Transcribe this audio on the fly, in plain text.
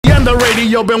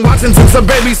Yo, been watching since a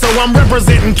baby, so I'm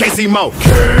representing Casey Mo.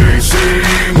 Casey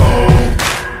Mo,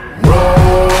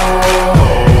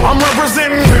 I'm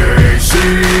representing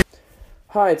Casey.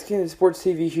 Hi, it's Kansas Sports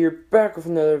TV here, back with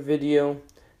another video.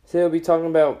 Today we'll be talking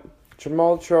about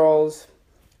Jamal Charles,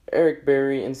 Eric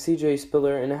Berry, and C.J.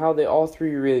 Spiller, and how they all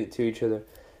three relate to each other.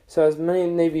 So as many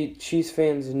Navy Chiefs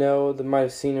fans know, they might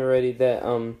have seen already that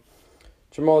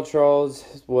Jamal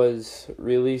Charles was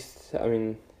released.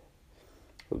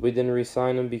 We didn't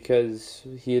re-sign him because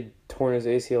he had torn his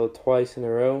ACL twice in a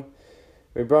row.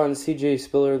 We brought in C.J.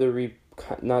 Spiller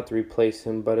not to replace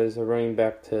him, but as a running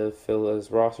back to fill his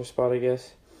roster spot, I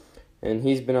guess. And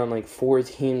he's been on like 4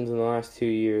 teams in the last 2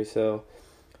 years, so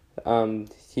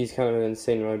he's kind of an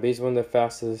insane runner. But he's one of the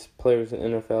fastest players in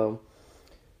the NFL.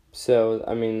 So,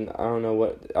 I don't know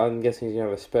what... I'm guessing he's going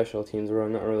to have a special teams role,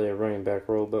 not really a running back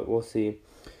role, but we'll see.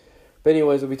 But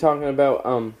anyways, we'll be talking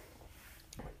about...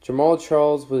 Jamal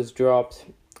Charles was dropped.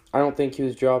 I don't think he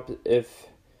was dropped if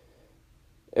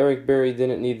Eric Berry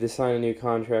didn't need to sign a new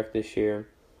contract this year.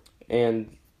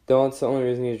 And that's the only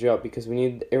reason he was dropped, because we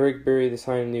need Eric Berry to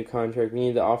sign a new contract. We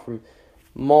need to offer him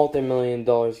multi-million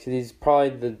dollars, because he's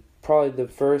probably the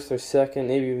first or second,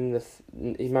 maybe even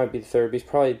he might be the third. But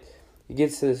he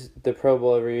gets the Pro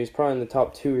Bowl every year. He's probably in the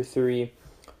top 2 or 3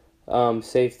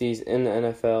 safeties in the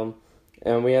NFL,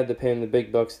 and we had to pay him the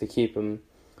big bucks to keep him.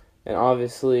 And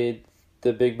obviously,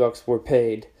 the big bucks were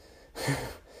paid.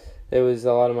 It was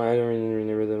a lot of money. I don't even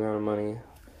remember the amount of money,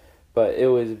 but it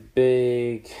was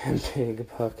big, big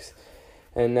bucks.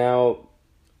 And now,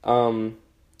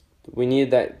 we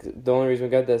needed that. The only reason we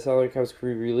got that salary cap was because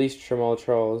we released Jamal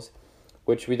Charles,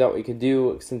 which we thought we could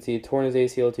do since he had torn his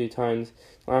ACL 2 times.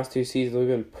 The last 2 seasons, we've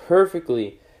been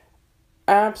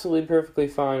absolutely perfectly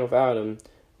fine without him.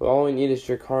 But all we need is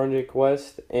Jaquandrick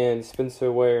West and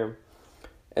Spencer Ware.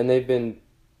 And they've been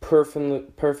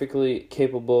perfectly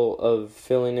capable of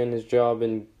filling in his job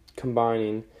and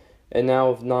combining. And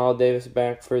now with Knile Davis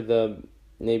back for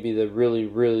maybe the really,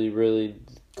 really, really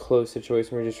close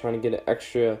situation, we're just trying to get an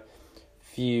extra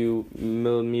few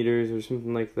millimeters or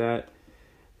something like that.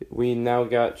 We now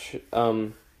got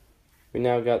them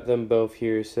both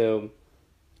here. So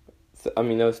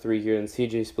those 3 here, and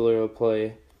C.J. Spiller will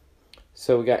play.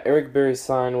 So we got Eric Berry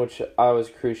signed, which I was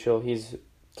crucial. He's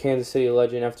Kansas City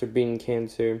legend after beating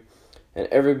cancer, and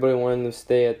everybody wanted him to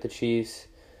stay at the Chiefs,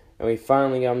 and we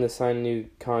finally got him to sign a new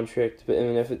contract. But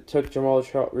if it took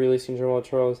releasing Jamal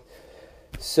Charles,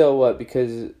 so what?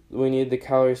 Because we need the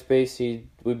calorie space.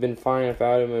 We've been fine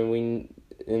without him,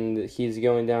 and he's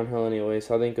going downhill anyway.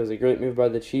 So I think it was a great move by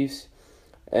the Chiefs.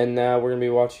 And now we're gonna be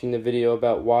watching the video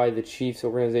about why the Chiefs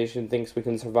organization thinks we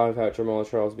can survive without Jamal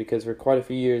Charles, because for quite a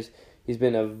few years he's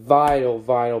been a vital,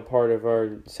 vital part of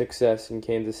our success in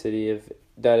Kansas City, of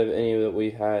any that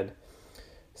we've had.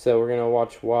 So we're gonna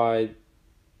watch why.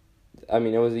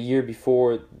 It was a year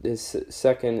before his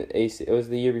second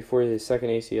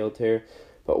ACL tear,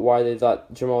 but why they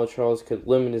thought Jamal Charles could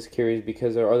limit his carries,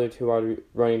 because our other 2 wide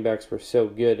running backs were so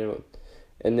good,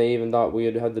 and they even thought we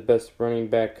would have the best running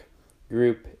back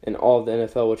group in all of the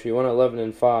NFL, which we won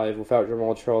 11-5 without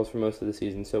Jamal Charles for most of the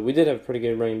season. So we did have a pretty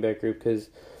good running back group, because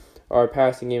our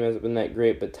passing game hasn't been that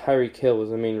great, but Tyreek Hill was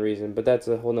the main reason. But that's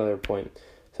a whole nother point.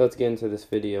 So let's get into this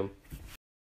video.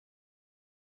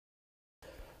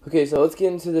 Okay, so let's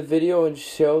get into the video and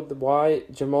show why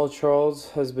Jamal Charles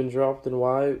has been dropped, and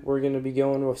why we're going to be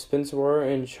going with Spencer Ware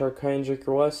and Jaquandrick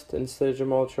West instead of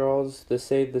Jamal Charles to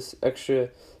save this extra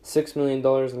 $6 million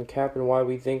in cap, and why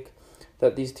we think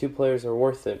that these 2 players are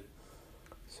worth it.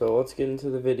 So let's get into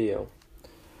the video.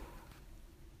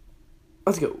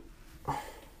 Let's go.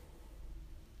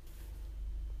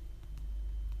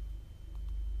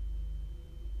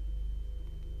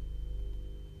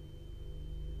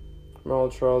 Jamal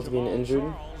Charles being injured.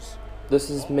 This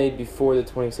is made before the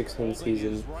 2016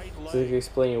 season, so they're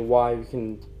explaining why we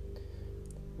can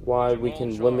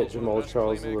limit Jamal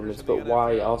Charles' limits, but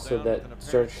why also that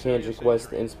Jaquandrick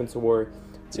West and Spencer Ware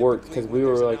worked, because we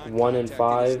were like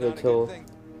 1-5 until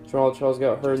Jamal Charles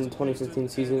got hurt in the 2015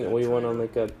 season, and we went on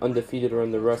like an undefeated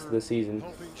run the rest of the season.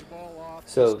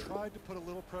 So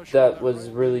that was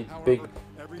really big.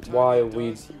 How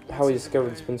we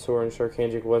discovered Spencer Ware and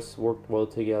Jaquandrick West worked well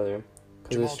together,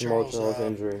 because of Jamal Charles'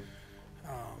 injury.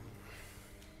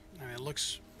 It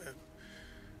looks,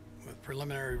 with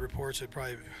preliminary reports, it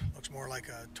probably looks more like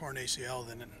a torn ACL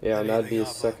than and that'd be his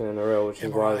second in a row, which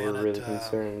is why we're really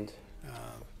concerned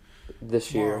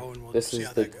this year. This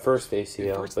is the first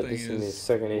ACL, but this is his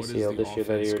second ACL this year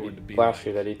last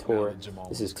year that he tore.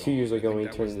 This is 2 years ago when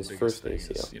he turned his first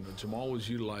ACL. Jamal was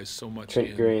utilized so much.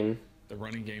 Trent Green the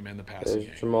running game and the passing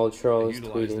game. Jamal Charles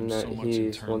utilized tweeting him that so much he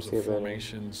in terms wants to of get better.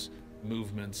 formations,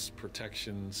 movements,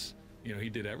 protections. You know, he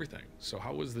did everything. So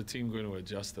how was the team going to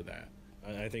adjust to that?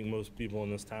 I think most people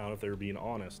in this town, if they were being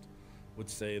honest, would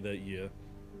say that you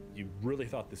really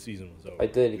thought the season was over. I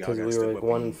did, because we were like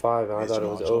 1-5, and I thought it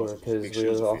was over because we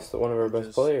lost one of our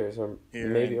best players, or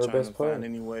maybe our best player. Find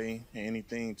any way,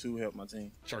 anything to help my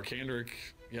team. Charkandrick,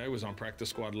 yeah, he was on practice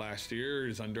squad last year.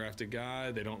 He's an undrafted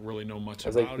guy. They don't really know much I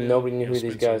was about like, him. nobody knew who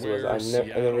these Spencer guys was. Ware,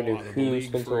 I never knew who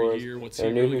Spencer was. I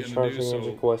knew who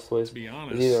Charkandrick West was. To be It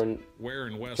honest, was either Ware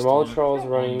and West Jamal weren't Charles on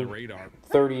running the radar.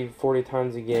 30, 40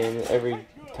 times a game every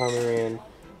time we ran,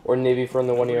 or maybe from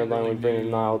the 1-yard line we'd bring in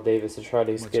Knile Davis to try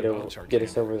to get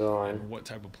us over the line. What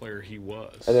type of player he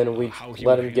was. And then we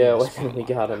let him go, and then we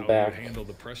got him back.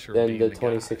 Then the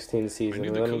 2016 season, we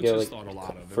let him go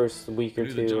like first week or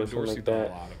two or something like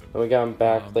that. And we got him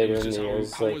back later in the year.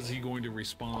 It's How like, was he going to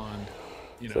respond?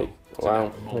 You it's know, like,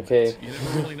 wow, okay. You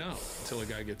never really know until a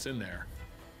guy gets in there.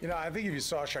 You know, I think if you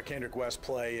saw Charkandrick West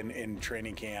play in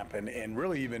training camp and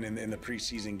really even in the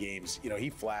preseason games, you know, he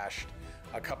flashed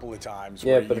a couple of times.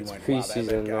 Yeah, where but you it's went, wow, preseason,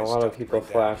 and a guy's lot of tough to people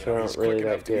bring down. flash You know, aren't he's really quick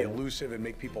enough that to be good. elusive and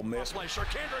make people miss.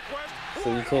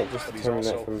 So you can't just But he's determine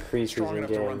that also from strong preseason enough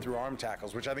to run game. through arm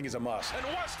tackles, which I think is a must. And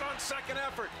West on second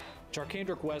effort.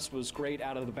 Charkandrick West was great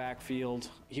out of the backfield.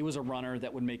 He was a runner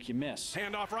that would make you miss.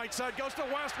 Handoff right side goes to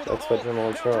West with That's a what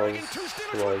Jamal Now Charles dragging two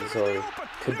Steelers was, right there in or the open.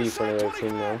 could be for another team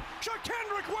now.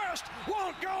 Charkandrick West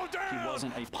won't go down. He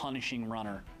wasn't a punishing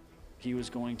runner. He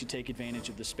was going to take advantage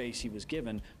of the space he was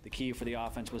given. The key for the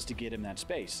offense was to get him that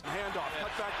space. Handoff,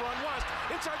 cutback run West,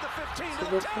 inside the 15 to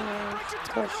the 10, breaks it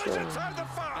tackles inside the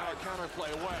 5. Now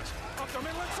counterplay West, up the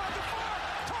middle inside the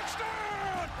 5,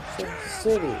 touchdown! Kansas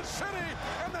City,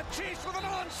 and the Chiefs with an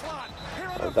onslaught. Here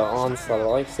on The onslaught, I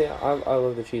like to say, I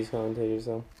love the Chiefs commentators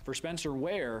though. For Spencer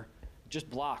Ware, just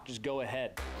block, just go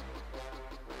ahead.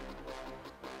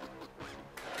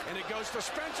 And it goes to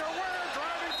Spencer Ware,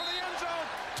 driving for the end zone.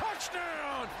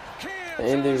 Touchdown! Kansas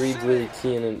Andy Reid's City. really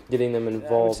key in getting them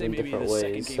involved say in maybe different the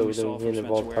second ways. game So we we saw don't from get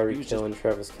involved Spencer Ware, he Tyreek was Hill just and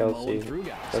Travis mowing Kelce. through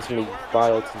guys. That's going to be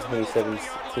vital to the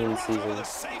 2017 season.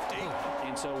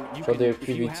 And so you So can, they're if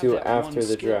you have PB2 that after one the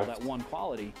skill, draft. that one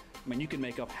quality, I mean, you can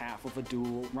make up half of a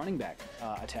dual running back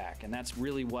attack, and that's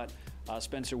really what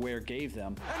Spencer Ware gave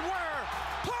them. And Ware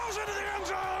plows into the end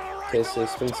zone. Right Okay, so to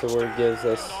left, Spencer Ware gives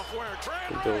us Off Ware,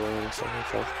 the Trey goal Lance, line, so right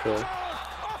that's there off in the kill. end zone.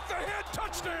 Off the hit,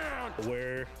 touchdown.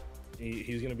 Where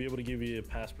he's going to be able to give you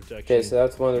pass protection. Okay, so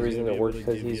that's one of the He's reasons gonna it be works, able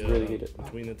to because give he's you, really good at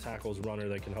between the tackles runner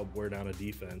that can help wear down a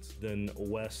defense. Then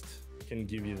West can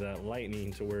give you that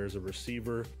lightning to where as a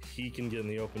receiver, he can get in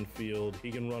the open field. He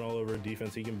can run all over a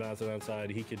defense. He can bounce it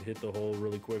outside. He could hit the hole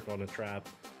really quick on a trap.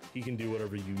 He can do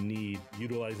whatever you need.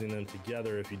 Utilizing them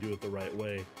together, if you do it the right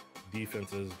way,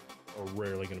 defenses are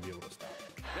rarely going to be able to stop.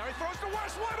 Now he throws to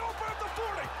West, wide open at the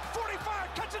 40,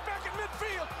 45, cuts it back at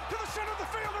midfield, to the center of the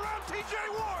field around T.J.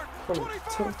 Ward.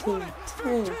 25, 20,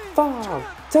 15, 10,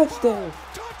 touchdown,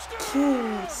 touchdown,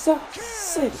 Kansas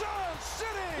City. Kansas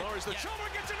City. Lowers the shoulder,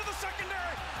 gets into the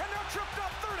secondary, and now tripped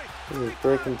up 30. This is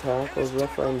breaking tackles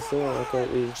left, right, and center like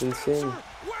what we've been seeing.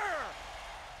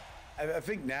 I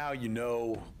think now you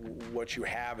know what you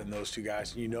have in those two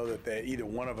guys, and you know that either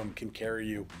one of them can carry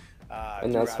you.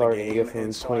 And that's throughout why a we're going to game. get from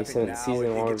And so I think 27th now season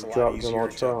it on gets a lot drop easier Jamal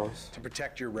to- Charles. To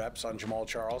protect your reps on Jamal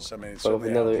Charles. I mean, But with certainly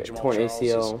I don't another think Jamal torn Charles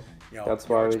is, ACL, that's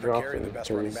why we yards per dropped carry, him, the best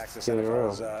running because back this 2 in a row.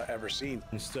 NFL has ever seen.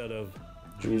 Instead of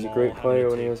He was a Jamal great having player to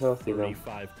when he take was healthy, though.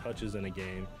 35 touches in a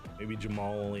game, maybe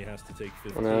Jamal only has to take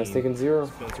 15. And now it's taking 0.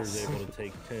 Spencer's able to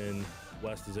take 10.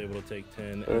 West is able to take 10.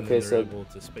 And Okay, then they're so able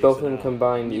to space both of it them out.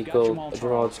 combined You've got equal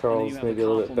Jamal Charles, and then you have maybe the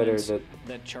a little bit better, compliments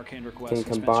that Charkandrick West can and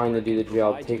Spencer combine to Ware do the can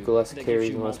job, provide take you. less That gives carries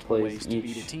you and less multiple plays ways to beat a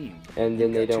each, team. and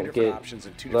then they You've got don't two different get options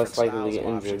and two less different likely to get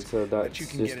styles of injured, options so that that's you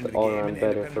can get just into the all game, around and better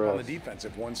depending for upon us. the defense,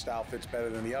 if one style fits better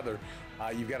than the other,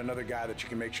 you've got another guy that you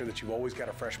can make sure that you've always got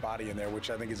a fresh body in there,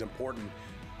 which I think is important.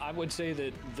 I would say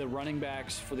that the running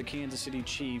backs for the Kansas City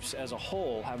Chiefs as a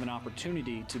whole have an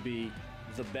opportunity to be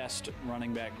the best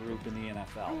running back group in the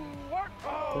NFL.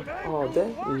 All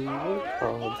day,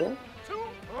 all day.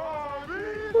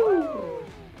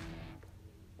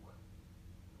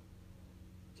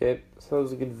 Okay, so that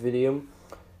was a good video,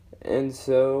 and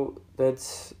so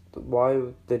that's why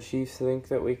the Chiefs think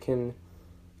that we can.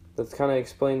 That kind of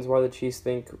explains why the Chiefs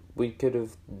think we could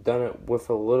have done it with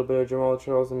a little bit of Jamal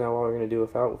Charles, and now what we're going to do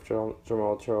without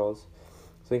Jamal Charles.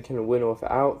 So we can win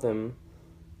without them,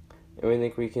 and we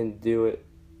think we can do it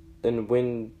and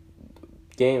win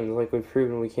games like we've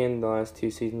proven we can in the last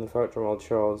 2 seasons without Jamal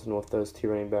Charles and with those 2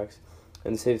 running backs,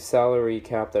 and save salary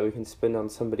cap that we can spend on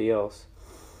somebody else.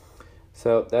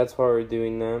 So that's why we're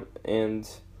doing that, and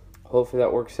hopefully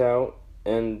that works out,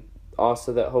 and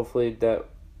also that hopefully that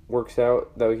works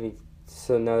out, that we can,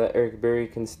 so now that Eric Berry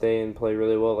can stay and play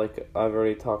really well, like I've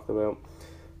already talked about.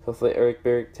 Hopefully Eric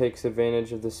Berry takes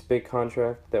advantage of this big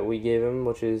contract that we gave him,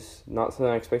 which is not something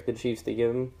I expected the Chiefs to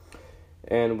give him,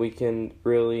 and we can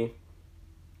really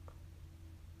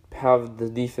have the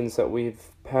defense that we've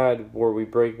had where we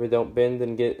break but don't bend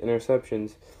and get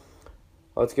interceptions.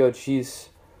 Let's go Chiefs.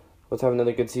 Let's have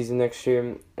another good season next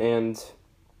year, and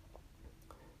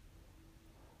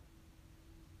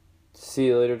see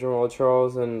you later, Jamal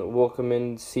Charles, and welcome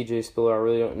in C.J. Spiller. I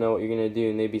really don't know what you're going to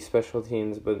do, maybe special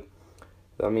teams, but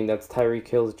I mean, that's Tyreek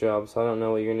Hill's job, so I don't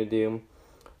know what you're going to do.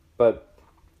 But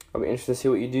I'll be interested to see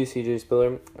what you do, C.J.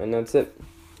 Spiller, and that's it.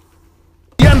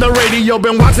 On the radio,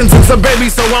 been watching since a baby,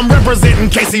 so I'm representing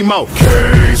Casey Mo.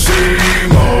 Casey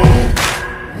Mo.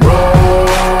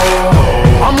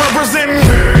 I'm representing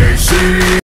Casey.